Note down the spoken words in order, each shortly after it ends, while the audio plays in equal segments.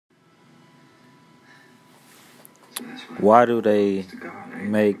Why do they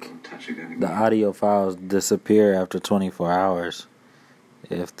make the audio files disappear after 24 hours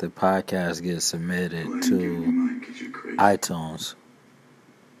if the podcast gets submitted to iTunes?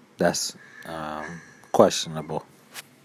 That's questionable.